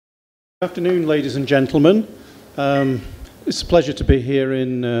Good afternoon, ladies and gentlemen. It's a pleasure to be here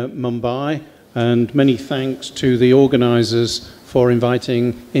in Mumbai, and many thanks to the organisers for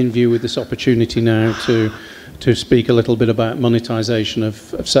inviting Inview with this opportunity now to speak a little bit about monetisation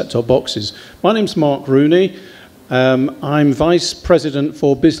of set-top boxes. My name's Mark Rooney. I'm Vice President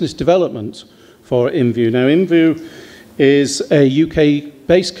for Business Development for Inview. Now, Inview is a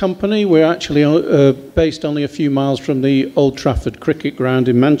UK-based company. We're actually based only a few miles from the Old Trafford cricket ground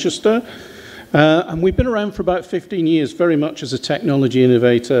in Manchester. And we've been around for about 15 years, very much as a technology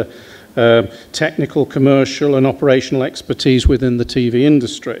innovator, technical, commercial and operational expertise within the TV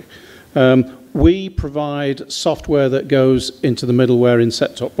industry. We provide software that goes into the middleware in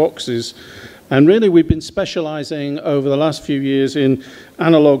set-top boxes. And really, we've been specializing over the last few years in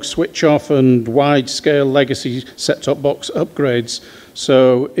analog switch-off and wide-scale legacy set-top box upgrades.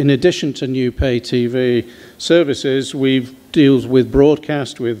 So in addition to new pay TV services, we've deals with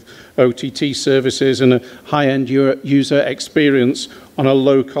broadcast, with OTT services, and a high-end user experience on a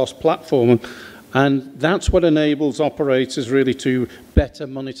low-cost platform. And that's what enables operators really to better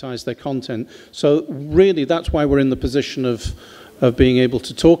monetize their content. So really, that's why we're in the position of being able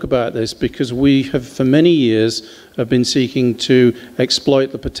to talk about this, because we have for many years have been seeking to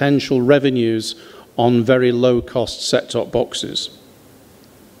exploit the potential revenues on very low-cost set-top boxes.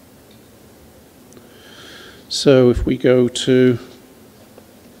 So if we go to,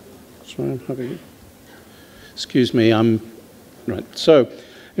 sorry, I'm having, excuse me, right. So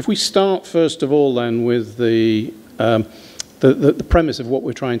if we start first of all then with the premise of what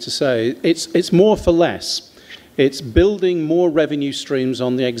we're trying to say, it's more for less. It's building more revenue streams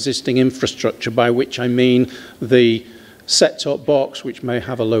on the existing infrastructure, by which I mean the set-top box, which may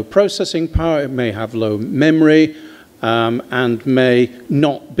have a low processing power, it may have low memory, and may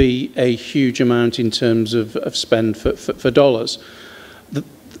not be a huge amount in terms of spend for dollars.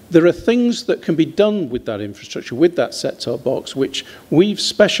 There are things that can be done with that infrastructure, with that set-top box, which we've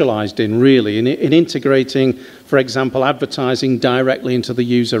specialized in really, in integrating, for example, advertising directly into the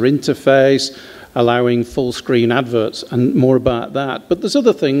user interface, allowing full-screen adverts, and more about that. But there's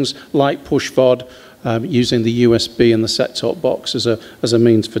other things like push VOD, using the USB and the set-top box as a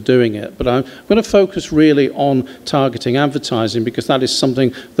means for doing it. But I'm going to focus really on targeting advertising, because that is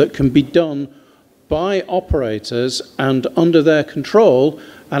something that can be done by operators and under their control,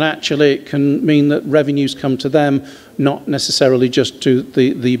 and actually it can mean that revenues come to them, not necessarily just to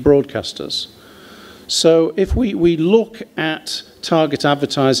the broadcasters. So if we look at target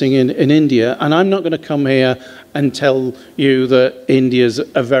advertising in India, and I'm not going to come here and tell you that India's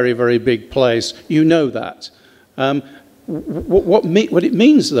a very, very big place. You know that. What it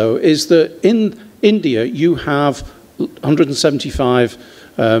means, though, is that in India you have 175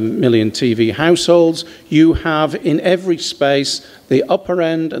 million TV households. You have in every space, the upper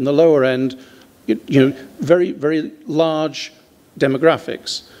end and the lower end, very, very large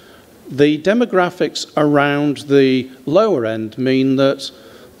demographics. The demographics around the lower end mean that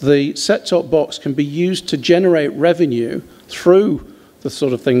the set-top box can be used to generate revenue through the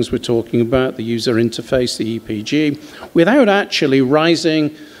sort of things we're talking about, the user interface, the EPG, without actually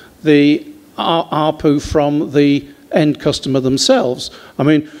rising the ARPU from the end customer themselves. I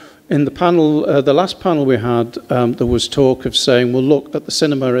mean, in the panel, the last panel we had, there was talk of saying, well, look, at the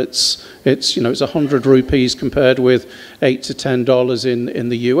cinema, it's 100 rupees compared with $8 to $10 in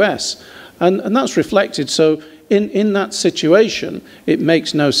the US. And that's reflected. So in that situation, it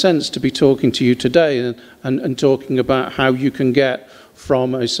makes no sense to be talking to you today and talking about how you can get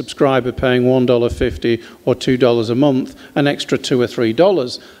from a subscriber paying $1.50 or $2 a month an extra $2 or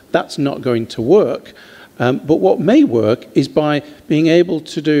 $3. That's not going to work. But what may work is by being able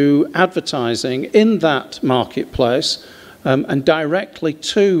to do advertising in that marketplace and directly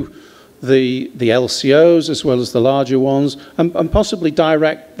to the LCOs as well as the larger ones, and possibly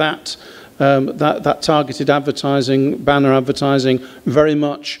direct that targeted advertising, banner advertising, very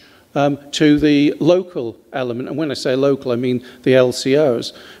much to the local element. And when I say local, I mean the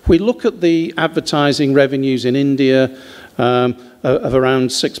LCOs. If we look at the advertising revenues in India of around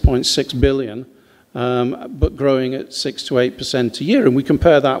 6.6 billion, but growing at 6 to 8% a year, and we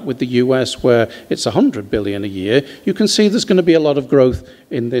compare that with the US where it's 100 billion a year, you can see there's going to be a lot of growth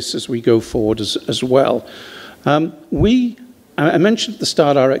in this as we go forward as well. I mentioned at the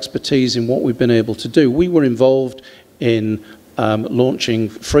start our expertise in what we've been able to do. We were involved in launching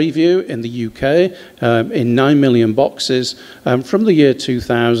Freeview in the UK in 9 million boxes from the year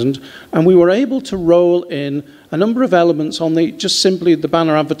 2000, and we were able to roll in a number of elements on just simply the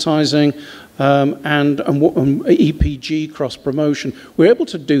banner advertising and EPG cross promotion. We're able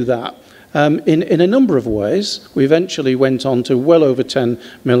to do that in a number of ways. We eventually went on to well over 10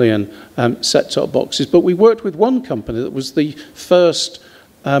 million set-top boxes, but we worked with one company that was the first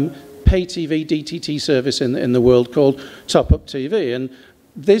pay TV DTT service in the world called Top Up TV. And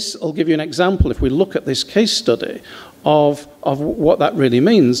this will give you an example, if we look at this case study, of what that really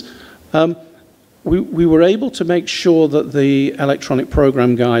means. We were able to make sure that the electronic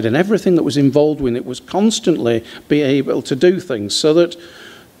program guide and everything that was involved with it was constantly be able to do things so that,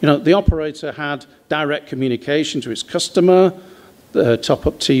 you know, the operator had direct communication to its customer, the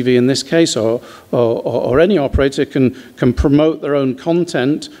top-up TV in this case, or any operator can promote their own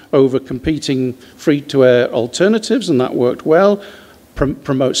content over competing free-to-air alternatives, and that worked well.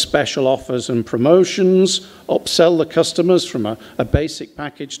 Promote special offers and promotions, upsell the customers from a basic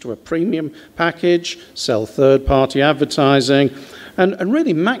package to a premium package, sell third-party advertising, and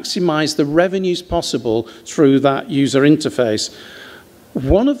really maximize the revenues possible through that user interface.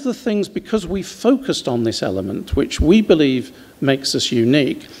 One of the things, because we focused on this element, which we believe makes us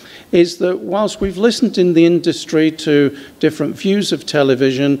unique, is that whilst we've listened in the industry to different views of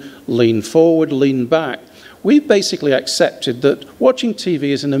television, lean forward, lean back, we've basically accepted that watching TV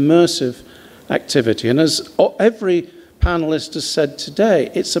is an immersive activity. And as every panelist has said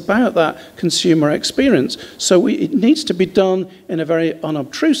today, it's about that consumer experience. So it needs to be done in a very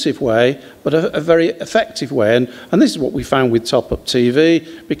unobtrusive way, but a very effective way. And this is what we found with Top Up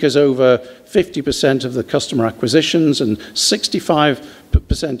TV, because over 50% of the customer acquisitions and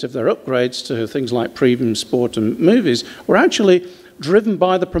 65% of their upgrades to things like premium sport and movies were actually driven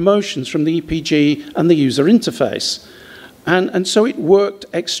by the promotions from the EPG and the user interface. And so it worked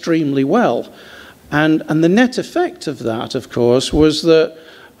extremely well. And the net effect of that, of course, was that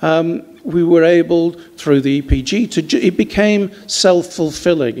we were able, through the EPG, it became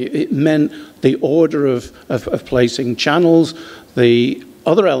self-fulfilling. It meant the order of placing channels. The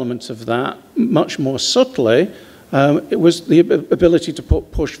other element of that, much more subtly, it was the ability to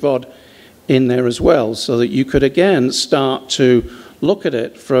put push VOD in there as well, so that you could again start to look at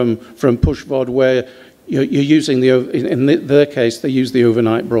it from push VOD, where you're using in their case, they use the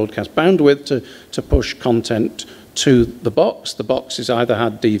overnight broadcast bandwidth to push content to the box. The boxes either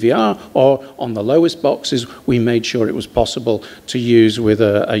had DVR, or on the lowest boxes, we made sure it was possible to use with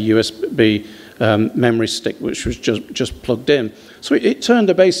a USB memory stick, which was just plugged in. So it turned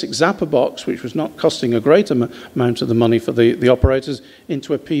a basic Zapper box, which was not costing a great amount of the money for the operators,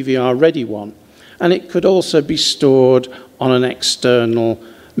 into a PVR-ready one. And it could also be stored on an external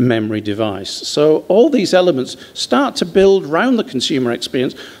memory device. So all these elements start to build around the consumer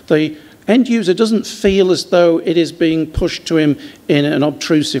experience. The end user doesn't feel as though it is being pushed to him in an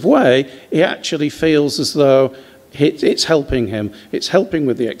obtrusive way. He actually feels as though it's helping him. It's helping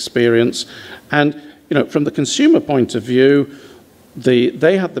with the experience. And, you know, from the consumer point of view,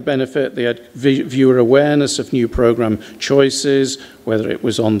 they had the benefit. They had viewer awareness of new program choices, whether it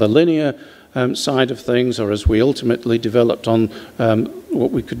was on the linear side of things, or as we ultimately developed on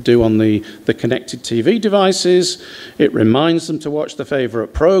what we could do on the connected TV devices. It reminds them to watch the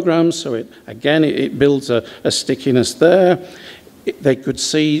favorite programs, so it builds a stickiness there. They could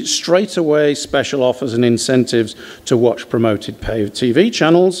see straight away special offers and incentives to watch promoted pay TV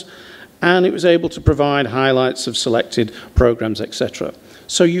channels, and it was able to provide highlights of selected programs, etc.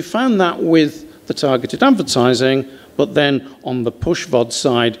 So you found that with the targeted advertising. But then on the push VOD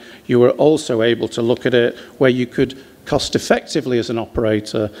side, you were also able to look at it where you could cost effectively as an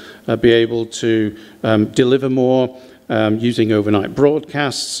operator be able to deliver more using overnight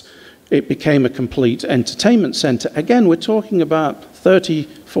broadcasts. It became a complete entertainment center. Again, we're talking about $30,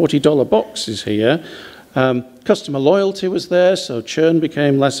 $40 boxes here. Customer loyalty was there, so churn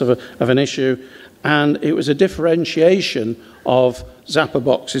became less of an issue. And it was a differentiation of Zapper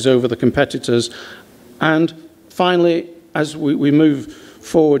boxes over the competitors. And finally, as we move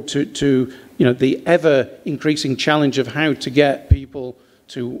forward to you know, the ever-increasing challenge of how to get people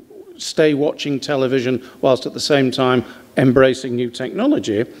to stay watching television whilst at the same time embracing new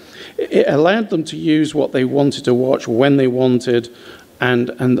technology, it allowed them to use what they wanted to watch when they wanted,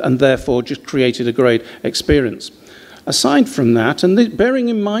 and therefore just created a great experience. Aside from that, and bearing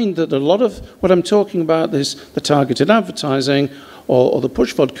in mind that a lot of what I'm talking about, the targeted advertising or the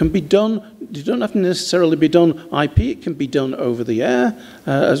push VOD, can be done. You don't have to necessarily be done IP. It can be done over the air,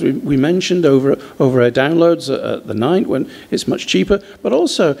 as we mentioned, over air downloads at the night when it's much cheaper. But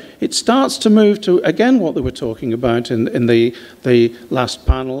also, it starts to move to, again, what they were talking about in the last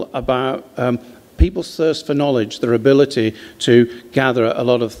panel about people's thirst for knowledge, their ability to gather a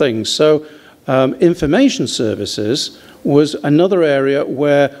lot of things. So information services was another area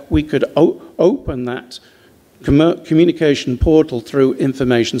where we could open that communication portal through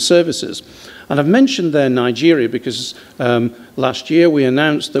information services. And I've mentioned there Nigeria because last year we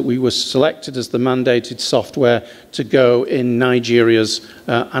announced that we were selected as the mandated software to go in Nigeria's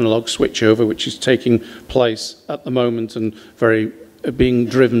analog switchover, which is taking place at the moment and being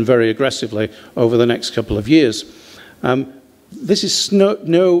driven very aggressively over the next couple of years. This is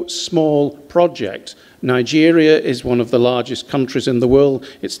no small project. Nigeria is one of the largest countries in the world.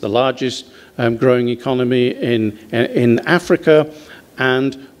 It's the largest growing economy in Africa,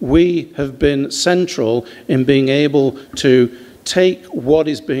 and we have been central in being able to take what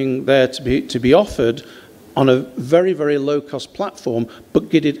is being there to be offered on a very, very low-cost platform, but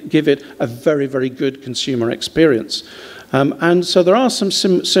give it a very, very good consumer experience. And so there are some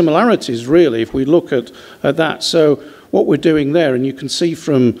similarities, really, if we look at that. So what we're doing there, and you can see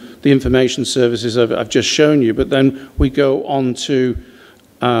from the information services I've just shown you, but then we go on to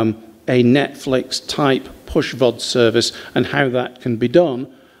a Netflix-type push VOD service and how that can be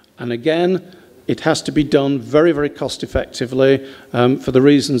done. And again, it has to be done very, very cost-effectively for the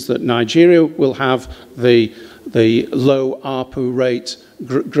reasons that Nigeria will have the low ARPU rate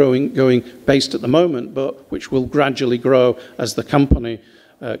going based at the moment, but which will gradually grow as the company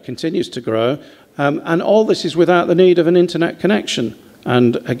continues to grow. And all this is without the need of an internet connection.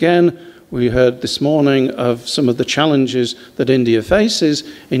 And again, we heard this morning of some of the challenges that India faces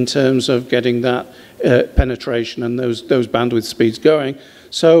in terms of getting that penetration and those bandwidth speeds going.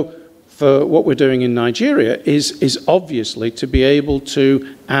 So for what we're doing in Nigeria is obviously to be able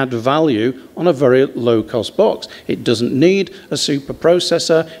to add value on a very low-cost box. It doesn't need a super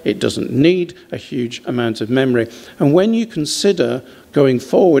processor. It doesn't need a huge amount of memory. And when you consider going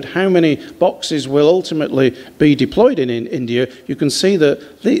forward how many boxes will ultimately be deployed in India, you can see that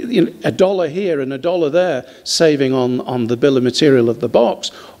a dollar here and a dollar there saving on the bill of material of the box,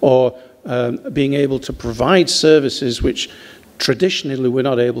 or being able to provide services which traditionally we're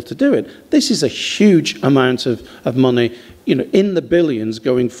not able to do it. This is a huge amount of money, in the billions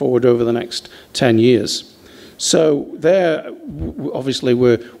going forward over the next 10 years. So there, obviously,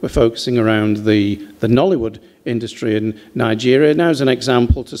 we're focusing around the Nollywood industry in Nigeria. Now as an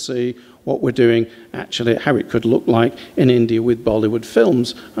example to see what we're doing, actually, how it could look like in India with Bollywood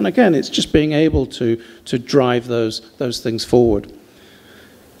films. And again, it's just being able to drive those things forward.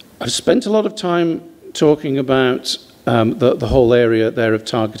 I've spent a lot of time talking about the whole area there of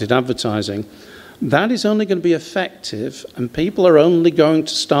targeted advertising. That is only going to be effective, and people are only going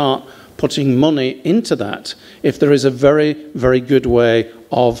to start putting money into that if there is a very, very good way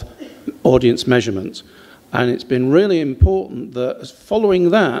of audience measurement. And it's been really important that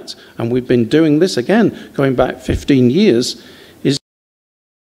following that, and we've been doing this again, going back 15 years,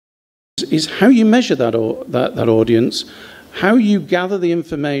 is how you measure that audience, how you gather the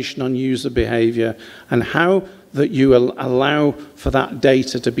information on user behavior, and how that you allow for that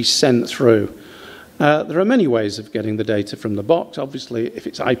data to be sent through. There are many ways of getting the data from the box. Obviously, if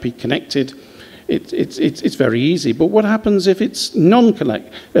it's IP connected, it's very easy. But what happens if it's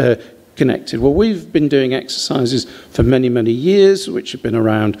non-connected? Well, we've been doing exercises for many, many years, which have been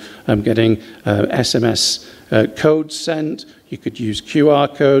around getting SMS codes sent. You could use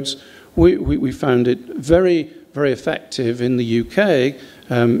QR codes. We found it very, very effective in the UK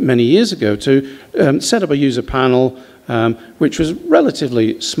many years ago to set up a user panel, which was a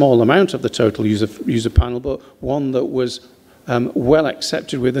relatively small amount of the total user panel, but one that was well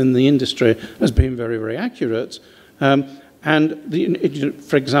accepted within the industry as being very, very accurate.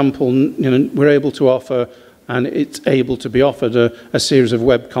 For example, we're able to offer, and it's able to be offered, a series of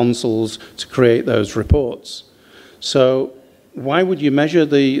web consoles to create those reports. So why would you measure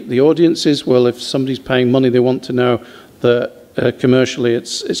the audiences? Well, if somebody's paying money, they want to know that commercially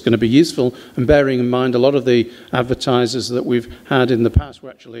it's going to be useful. And bearing in mind, a lot of the advertisers that we've had in the past were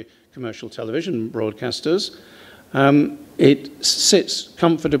actually commercial television broadcasters. It sits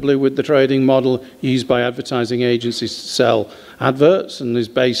comfortably with the trading model used by advertising agencies to sell adverts, and is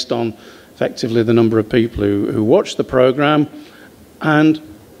based on effectively the number of people who watch the program. And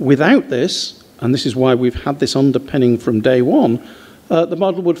without this, and this is why we've had this underpinning from day one, the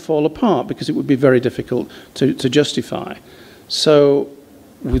model would fall apart because it would be very difficult to justify. So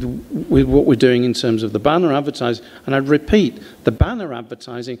with what we're doing in terms of the banner advertising, and I repeat, the banner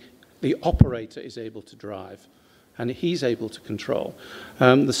advertising, the operator is able to drive, and he's able to control.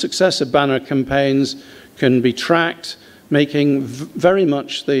 The success of banner campaigns can be tracked, making very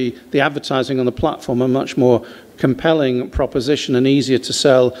much the advertising on the platform a much more compelling proposition and easier to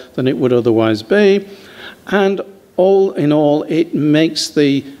sell than it would otherwise be. And all in all, it makes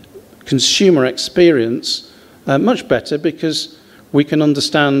the consumer experience much better, because we can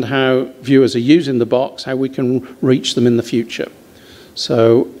understand how viewers are using the box, how we can reach them in the future.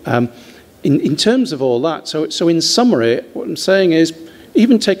 So in terms of all that, so in summary, what I'm saying is,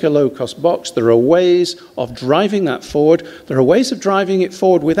 even take a low-cost box, there are ways of driving that forward. There are ways of driving it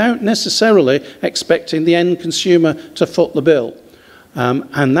forward without necessarily expecting the end consumer to foot the bill.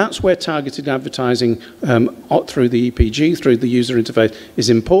 And that's where targeted advertising through the EPG, through the user interface, is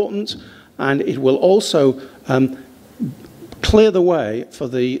important. And it will also clear the way for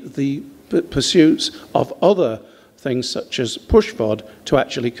the pursuits of other things such as push VOD to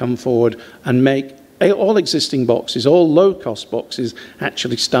actually come forward and make all existing boxes, all low-cost boxes,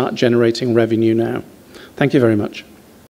 actually start generating revenue now. Thank you very much.